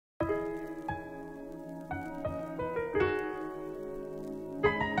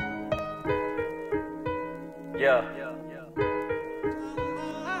Yeah.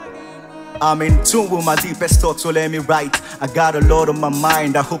 I'm in tune with my deepest thoughts, so let me write. I got a lot on my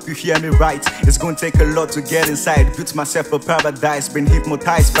mind, I hope you hear me right. It's gonna take a lot to get inside. Built myself a paradise, been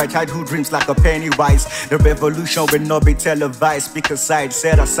hypnotized by childhood dreams like a Pennywise. The revolution will not be televised. Pick a side,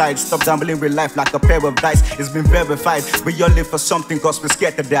 set aside, stop gambling with life like a pair of dice. It's been verified, we all live for something cause we're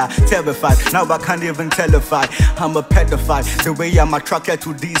scared to die. Terrified, now I can't even telefy. I'm a pedophile, the way I'm attracted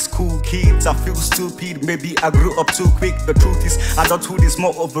to these cool kids. I feel stupid, maybe I grew up too quick. The truth is, adulthood is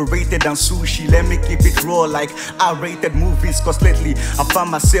more overrated than sushi. Let me keep it raw like R-rated movies. Cause lately I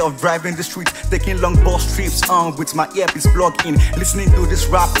found myself driving the streets, taking long bus trips with my earpiece plugged in, listening to this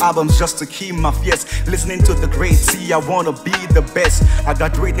rap albums just to keep my fears. Listening to the great C, I wanna be the best. I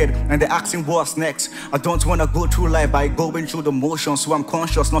graduated and they're asking what's next. I don't wanna go through life by going through the motions, so I'm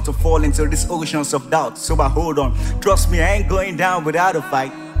conscious not to fall into these oceans of doubt. So I hold on, trust me, I ain't going down without a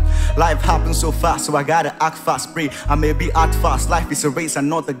fight. Life happens so fast, so I gotta act fast. Pray I may be act fast. Life is a race and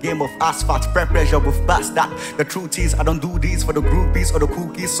not a game of asphalt. Spread pressure with fast that. The truth is, I don't do these for the groupies or the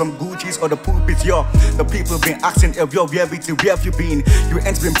cookies, some Gucci's or the pulpits. Yo, the people been asking if you're Rarity, where have you been? You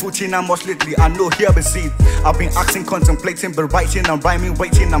ain't been putting on much lately, I know here we see. I've been asking, contemplating, but writing and rhyming,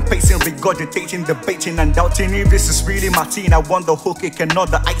 waiting and pacing, regurgitating, debating and doubting if this is really my teen. I want the hook, it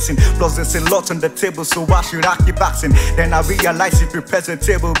cannot the icing. Plus there's a lot on the table, so why should I keep asking? Then I realize if you press the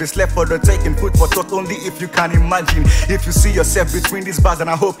table, it's left for the taking. Food for thought only if you can imagine. If you see yourself between these bars, and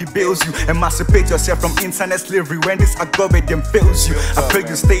I hope it bails you. Emancipate yourself from internet slavery when this algorithm fails you. I pray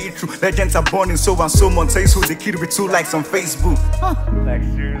you stay true. Legends are born in so and so Montes who the kid with 2 likes on Facebook. Like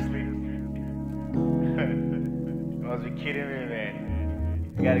seriously? You must be kidding me,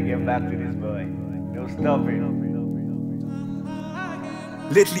 man. You gotta get back to this boy. No stopping.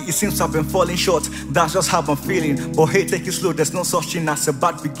 Lately it seems I've been falling short, that's just how I'm feeling. But hey, take it slow, there's no such thing as a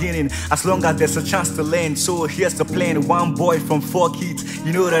bad beginning, as long as there's a chance to learn. So here's the plan, 1 boy from 4 kids,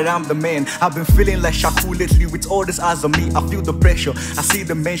 you know that I'm the man. I've been feeling like Shaku lately with all this eyes on me. I feel the pressure, I see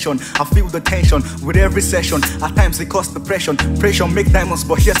the mention, I feel the tension with every session. At times it causes depression. Pressure make diamonds,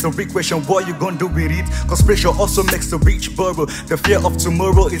 but here's the real question, what you gonna do with it? Cause pressure also makes the rich burrow. The fear of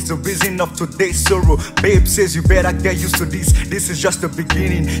tomorrow is the reason of today's sorrow. Babe says you better get used to this is just the beginning.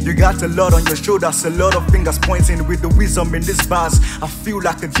 You got a lot on your shoulders, a lot of fingers pointing. With the wisdom in these bars, I feel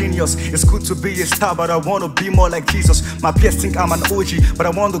like a genius. It's good to be a star, but I wanna be more like Jesus. My peers think I'm an OG, but I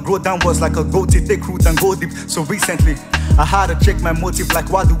want to grow downwards like a goatee, take root and go deep. So recently I had to check my motive,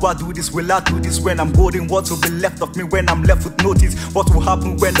 like why do I do this? Will I do this when I'm golden? What will be left of me when I'm left with notice? What will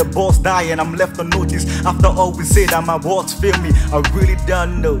happen when the boss die and I'm left unnoticed? After all we said and my words fail me, I really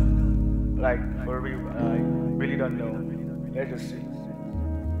don't know. Like for real, I really don't know. Let's just see.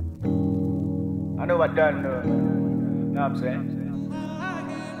 I know I don't know. Know what I'm saying?